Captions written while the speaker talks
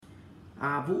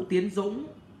Vũ Tiến Dũng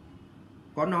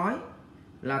có nói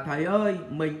là thầy ơi,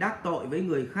 mình đắc tội với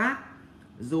người khác,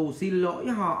 dù xin lỗi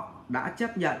họ đã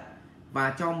chấp nhận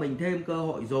và cho mình thêm cơ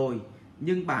hội rồi,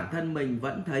 nhưng bản thân mình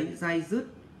vẫn thấy day dứt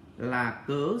là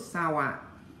cớ sao ạ?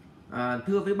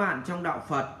 Thưa với bạn, trong đạo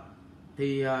Phật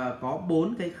thì có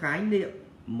 4 cái khái niệm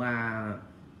mà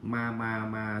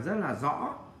rất là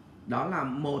rõ. Đó là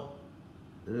một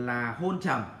là hôn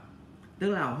trầm.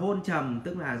 Tức là hôn trầm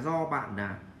tức là do bạn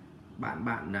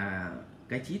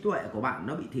cái trí tuệ của bạn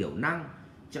nó bị thiểu năng,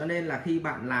 cho nên là khi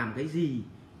bạn làm cái gì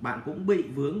bạn cũng bị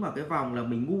vướng vào cái vòng là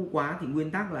mình ngu quá. Thì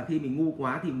nguyên tắc là khi mình ngu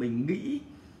quá thì mình nghĩ,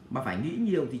 mà phải nghĩ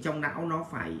nhiều thì trong não nó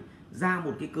phải ra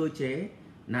một cái cơ chế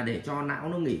là để cho não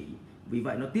nó nghỉ. Vì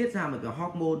vậy nó tiết ra một cái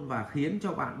hormone và khiến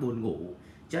cho bạn buồn ngủ.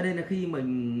 Cho nên là khi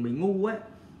mình ngu ấy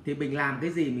thì mình làm cái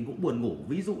gì mình cũng buồn ngủ.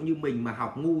 Ví dụ như mình mà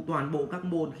học ngu toàn bộ các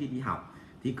môn khi đi học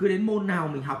thì cứ đến môn nào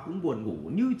mình học cũng buồn ngủ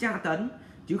như tra tấn,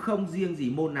 chứ không riêng gì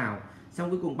môn nào. Xong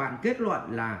cuối cùng bạn kết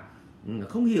luận là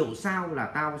không hiểu sao là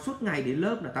tao suốt ngày đến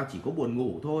lớp là tao chỉ có buồn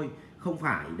ngủ thôi. Không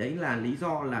phải, đấy là lý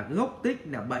do, là gốc tích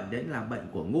là bệnh, đấy là bệnh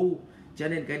của ngu. Cho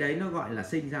nên cái đấy nó gọi là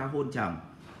sinh ra hôn trầm.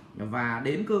 Và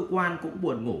đến cơ quan cũng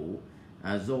buồn ngủ,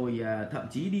 rồi thậm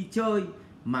chí đi chơi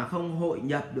mà không hội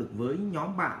nhập được với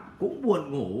nhóm bạn cũng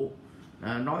buồn ngủ,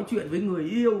 nói chuyện với người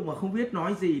yêu mà không biết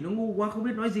nói gì, nó ngu quá không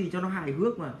biết nói gì cho nó hài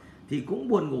hước mà thì cũng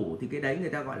buồn ngủ. Thì cái đấy người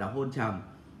ta gọi là hôn trầm,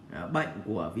 bệnh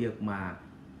của việc mà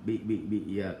bị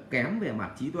kém về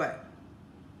mặt trí tuệ.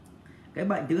 Cái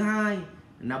bệnh thứ hai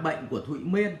là bệnh của Thụy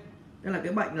Miên. Tức là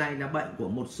cái bệnh này là bệnh của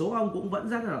một số ông cũng vẫn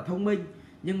rất là thông minh,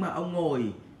 nhưng mà ông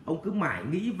ngồi ông cứ mãi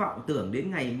nghĩ vọng tưởng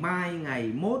đến ngày mai,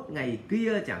 ngày mốt, ngày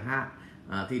kia chẳng hạn,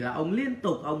 thì là ông liên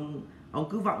tục ông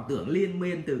cứ vọng tưởng liên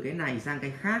miên từ cái này sang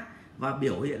cái khác. Và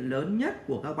biểu hiện lớn nhất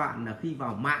của các bạn là khi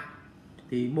vào mạng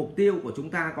thì mục tiêu của chúng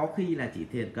ta có khi là chỉ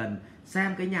cần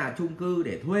xem cái nhà chung cư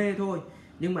để thuê thôi,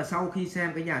 nhưng mà sau khi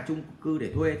xem cái nhà chung cư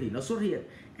để thuê thì nó xuất hiện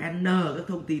n các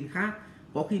thông tin khác.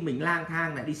 Có khi mình lang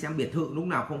thang lại đi xem biệt thự lúc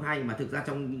nào không hay, mà thực ra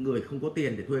trong người không có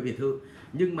tiền để thuê biệt thự,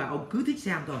 nhưng mà ông cứ thích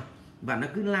xem thôi. Và nó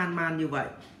cứ lan man như vậy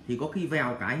thì có khi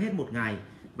vèo cái hết một ngày.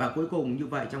 Và cuối cùng như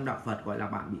vậy trong đạo Phật gọi là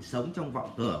bạn bị sống trong vọng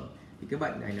tưởng. Thì cái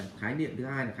bệnh này là khái niệm thứ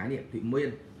hai, là khái niệm Thụy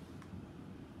Miên.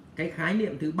 Cái khái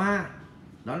niệm thứ ba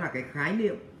đó là cái khái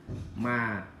niệm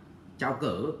mà trào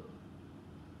cử.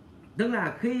 Tức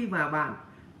là khi mà bạn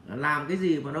làm cái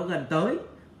gì mà nó gần tới,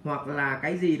 hoặc là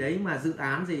cái gì đấy mà dự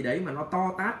án gì đấy mà nó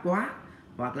to tát quá,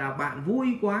 hoặc là bạn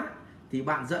vui quá, thì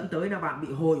bạn dẫn tới là bạn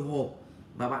bị hồi hộp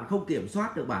và bạn không kiểm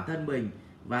soát được bản thân mình,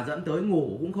 và dẫn tới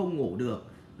ngủ cũng không ngủ được,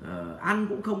 ăn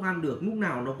cũng không ăn được, lúc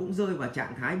nào nó cũng rơi vào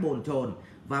trạng thái bồn chồn.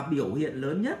 Và biểu hiện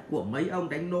lớn nhất của mấy ông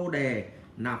đánh lô đề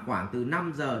là khoảng từ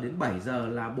 5 giờ đến 7 giờ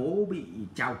là bố bị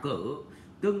trào cử.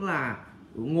 Tức là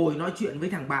ngồi nói chuyện với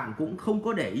thằng bạn cũng không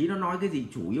có để ý nó nói cái gì,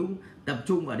 chủ yếu tập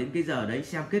trung vào đến cái giờ đấy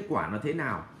xem kết quả nó thế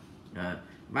nào.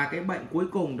 Và cái bệnh cuối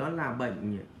cùng đó là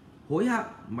bệnh hối hận,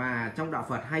 mà trong đạo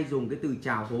Phật hay dùng cái từ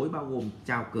trào hối, bao gồm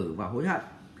trào cử và hối hận.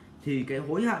 Thì cái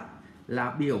hối hận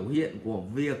là biểu hiện của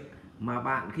việc mà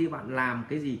bạn khi bạn làm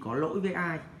cái gì có lỗi với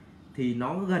ai thì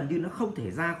nó gần như nó không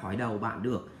thể ra khỏi đầu bạn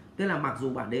được. Tức là mặc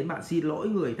dù bạn đến bạn xin lỗi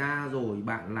người ta rồi,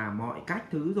 bạn làm mọi cách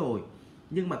thứ rồi,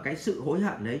 nhưng mà cái sự hối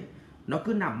hận đấy nó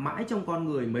cứ nằm mãi trong con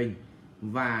người mình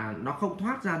và nó không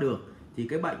thoát ra được. Thì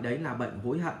cái bệnh đấy là bệnh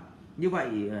hối hận. Như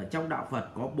vậy trong đạo Phật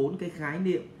có 4 cái khái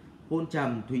niệm: hôn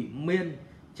trầm, Thụy Miên,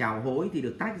 trào hối thì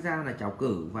được tách ra là trào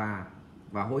cử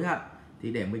và hối hận.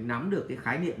 Thì để mình nắm được cái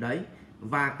khái niệm đấy,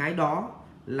 và cái đó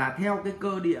là theo cái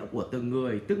cơ địa của từng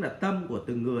người, tức là tâm của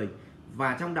từng người.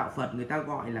 Và trong đạo Phật người ta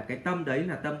gọi là cái tâm đấy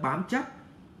là tâm bám chấp,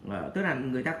 tức là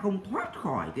người ta không thoát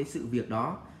khỏi cái sự việc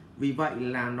đó. Vì vậy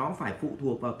là nó phải phụ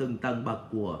thuộc vào từng tầng bậc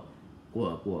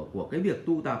của cái việc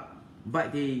tu tập. Vậy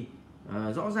thì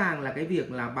rõ ràng là cái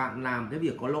việc là bạn làm cái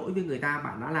việc có lỗi với người ta,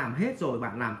 bạn đã làm hết rồi,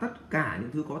 bạn làm tất cả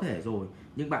những thứ có thể rồi,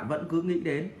 nhưng bạn vẫn cứ nghĩ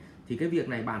đến, thì cái việc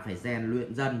này bạn phải rèn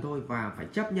luyện dần thôi, và phải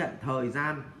chấp nhận thời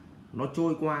gian nó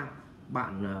trôi qua,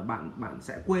 bạn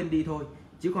sẽ quên đi thôi.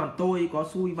 Chứ còn tôi có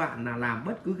xui bạn là làm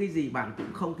bất cứ cái gì bạn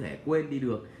cũng không thể quên đi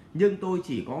được. Nhưng tôi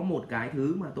chỉ có một cái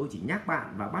thứ mà tôi chỉ nhắc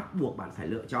bạn và bắt buộc bạn phải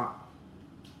lựa chọn.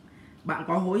 Bạn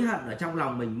có hối hận ở trong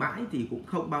lòng mình mãi thì cũng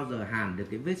không bao giờ hàn được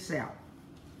cái vết sẹo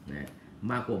đấy,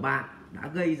 mà của bạn đã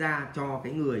gây ra cho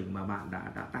cái người mà bạn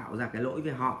đã tạo ra cái lỗi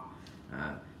với họ.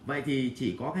 Vậy thì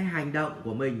chỉ có cái hành động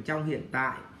của mình trong hiện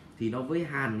tại thì nó mới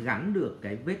hàn gắn được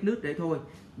cái vết nứt đấy thôi.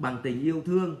 Bằng tình yêu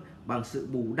thương, bằng sự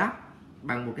bù đắp,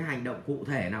 bằng một cái hành động cụ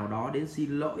thể nào đó đến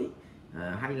xin lỗi,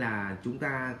 hay là chúng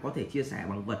ta có thể chia sẻ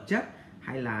bằng vật chất,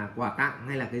 hay là quà tặng,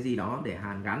 hay là cái gì đó để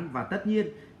hàn gắn. Và tất nhiên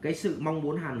cái sự mong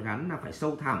muốn hàn gắn là phải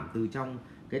sâu thẳm từ trong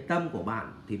cái tâm của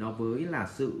bạn, thì nó với là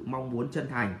sự mong muốn chân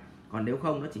thành. Còn nếu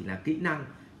không nó chỉ là kỹ năng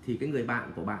thì cái người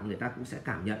bạn của bạn người ta cũng sẽ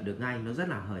cảm nhận được ngay, nó rất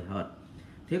là hời hợt.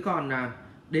 Thế còn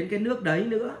đến cái nước đấy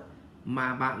nữa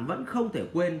mà bạn vẫn không thể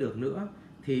quên được nữa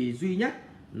thì duy nhất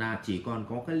là chỉ còn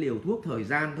có cái liều thuốc thời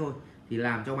gian thôi thì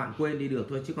làm cho bạn quên đi được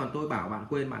thôi, chứ còn tôi bảo bạn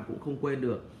quên bạn cũng không quên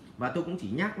được. Và tôi cũng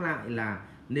chỉ nhắc lại là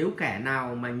nếu kẻ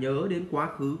nào mà nhớ đến quá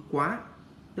khứ quá,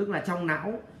 tức là trong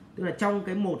não, tức là trong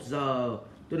cái 1 giờ,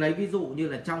 tôi lấy ví dụ như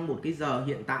là trong một cái giờ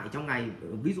hiện tại trong ngày,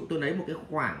 ví dụ tôi lấy một cái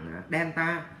khoảng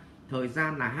delta thời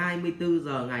gian là 24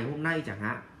 giờ ngày hôm nay chẳng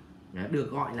hạn,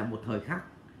 được gọi là một thời khắc.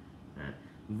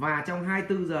 Và trong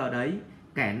 24 giờ đấy,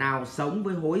 kẻ nào sống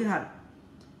với hối hận,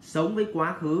 sống với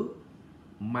quá khứ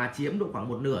mà chiếm độ khoảng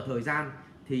 1/2 thời gian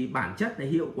thì bản chất là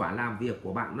hiệu quả làm việc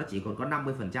của bạn nó chỉ còn có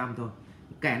 50% thôi.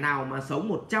 Kẻ nào mà sống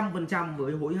 100%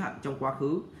 với hối hận trong quá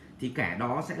khứ thì kẻ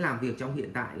đó sẽ làm việc trong hiện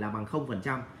tại là bằng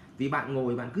 0%, vì bạn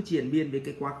ngồi bạn cứ triền miên với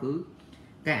cái quá khứ.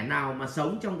 Kẻ nào mà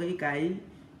sống trong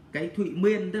cái thụy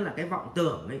miên, tức là cái vọng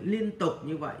tưởng ấy, liên tục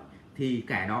như vậy thì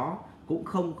kẻ đó cũng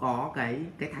không có cái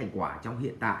thành quả trong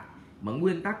hiện tại. Mà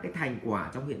nguyên tắc cái thành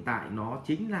quả trong hiện tại nó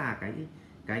chính là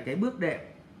cái bước đệm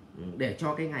để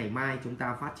cho cái ngày mai chúng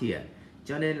ta phát triển.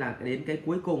 Cho nên là đến cái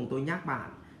cuối cùng tôi nhắc bạn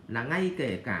là ngay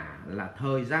kể cả là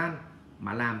thời gian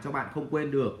mà làm cho bạn không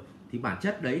quên được thì bản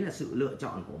chất đấy là sự lựa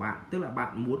chọn của bạn. Tức là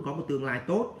bạn muốn có một tương lai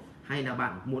tốt hay là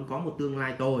bạn muốn có một tương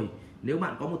lai tồi. Nếu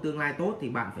bạn có một tương lai tốt thì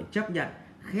bạn phải chấp nhận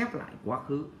khép lại quá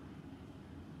khứ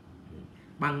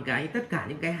bằng tất cả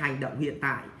những cái hành động hiện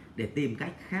tại để tìm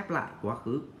cách khép lại quá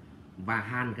khứ và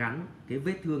hàn gắn cái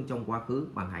vết thương trong quá khứ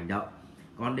bằng hành động.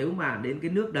 Còn nếu mà đến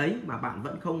cái nước đấy mà bạn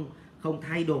vẫn không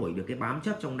thay đổi được cái bám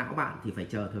chấp trong não bạn thì phải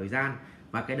chờ thời gian.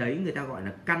 Và cái đấy người ta gọi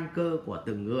là căn cơ của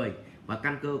từng người, và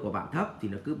căn cơ của bạn thấp thì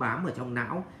nó cứ bám ở trong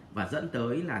não và dẫn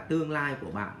tới là tương lai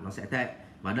của bạn nó sẽ tệ.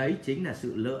 Và đấy chính là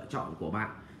sự lựa chọn của bạn,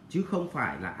 chứ không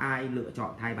phải là ai lựa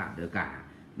chọn thay bạn được cả.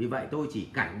 Vì vậy tôi chỉ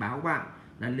cảnh báo bạn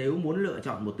là nếu muốn lựa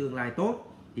chọn một tương lai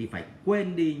tốt thì phải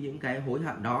quên đi những cái hối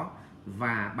hận đó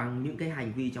và bằng những cái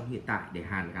hành vi trong hiện tại để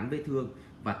hàn gắn vết thương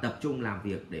và tập trung làm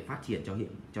việc để phát triển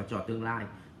cho tương lai.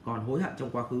 Còn hối hận trong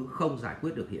quá khứ không giải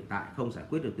quyết được hiện tại, không giải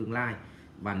quyết được tương lai.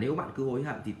 Và nếu bạn cứ hối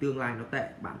hận thì tương lai nó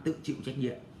tệ, bạn tự chịu trách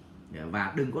nhiệm.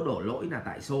 Và đừng có đổ lỗi là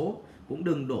tại số, cũng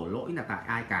đừng đổ lỗi là tại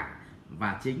ai cả.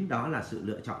 Và chính đó là sự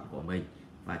lựa chọn của mình.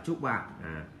 Và chúc bạn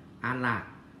an lạc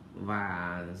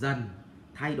và dần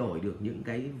thay đổi được những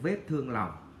cái vết thương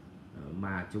lòng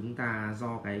mà chúng ta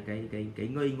do cái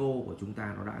ngây ngô của chúng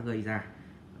ta nó đã gây ra.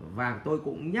 Và tôi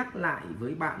cũng nhắc lại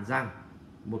với bạn rằng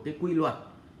một cái quy luật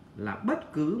là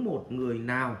bất cứ một người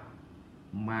nào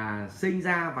mà sinh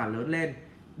ra và lớn lên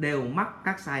đều mắc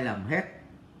các sai lầm hết.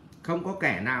 Không có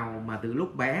kẻ nào mà từ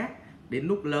lúc bé đến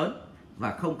lúc lớn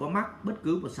và không có mắc bất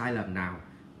cứ một sai lầm nào.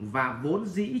 Và vốn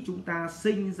dĩ chúng ta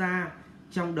sinh ra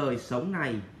trong đời sống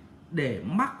này để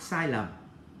mắc sai lầm,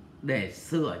 để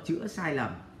sửa chữa sai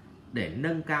lầm, để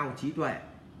nâng cao trí tuệ.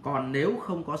 Còn nếu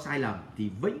không có sai lầm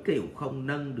thì vĩnh cửu không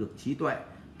nâng được trí tuệ.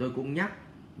 Tôi cũng nhắc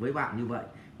với bạn như vậy.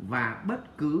 Và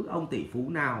bất cứ ông tỷ phú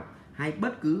nào, hay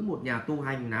bất cứ một nhà tu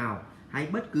hành nào, hay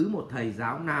bất cứ một thầy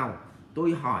giáo nào,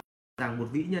 tôi hỏi rằng một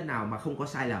vĩ nhân nào mà không có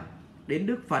sai lầm. Đến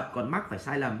Đức Phật còn mắc phải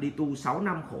sai lầm, đi tu 6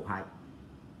 năm khổ hạnh.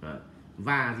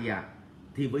 Và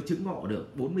thì với chứng ngộ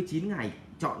được 49 ngày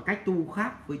chọn cách tu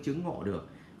khác với chứng ngộ được.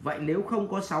 Vậy nếu không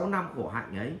có 6 năm khổ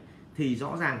hạnh ấy thì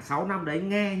rõ ràng 6 năm đấy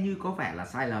nghe như có vẻ là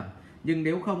sai lầm. Nhưng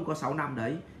nếu không có 6 năm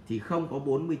đấy thì không có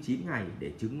 49 ngày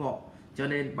để chứng ngộ. Cho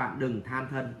nên bạn đừng than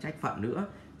thân trách phận nữa.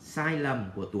 Sai lầm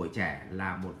của tuổi trẻ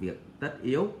là một việc tất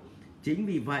yếu. Chính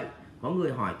vì vậy có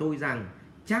người hỏi tôi rằng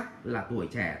chắc là tuổi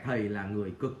trẻ thầy là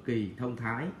người cực kỳ thông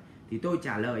thái. Thì tôi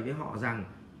trả lời với họ rằng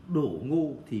đủ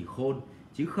ngu thì khôn,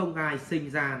 chứ không ai sinh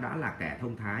ra đã là kẻ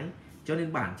thông thái. Cho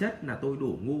nên bản chất là tôi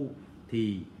đủ ngu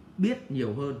thì biết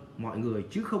nhiều hơn mọi người,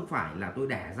 chứ không phải là tôi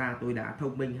đẻ ra tôi đã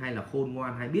thông minh hay là khôn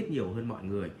ngoan hay biết nhiều hơn mọi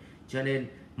người. Cho nên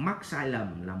mắc sai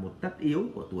lầm là một tất yếu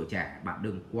của tuổi trẻ. Bạn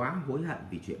đừng quá hối hận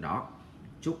vì chuyện đó.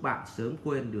 Chúc bạn sớm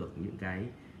quên được những cái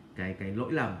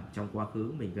lỗi lầm trong quá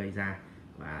khứ mình gây ra.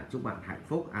 Và chúc bạn hạnh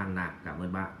phúc, an lạc. Cảm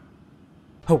ơn bạn.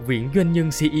 Học viện Doanh nhân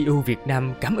CEO Việt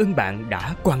Nam cảm ơn bạn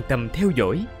đã quan tâm theo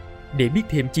dõi. Để biết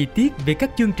thêm chi tiết về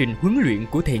các chương trình huấn luyện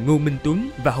của thầy Ngô Minh Tuấn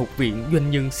và Học viện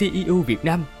Doanh nhân CEO Việt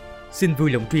Nam, xin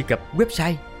vui lòng truy cập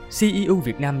website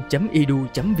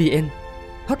ceovietnam.edu.vn,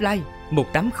 hotline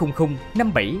 1800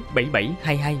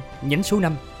 577722 nhánh số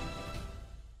 5.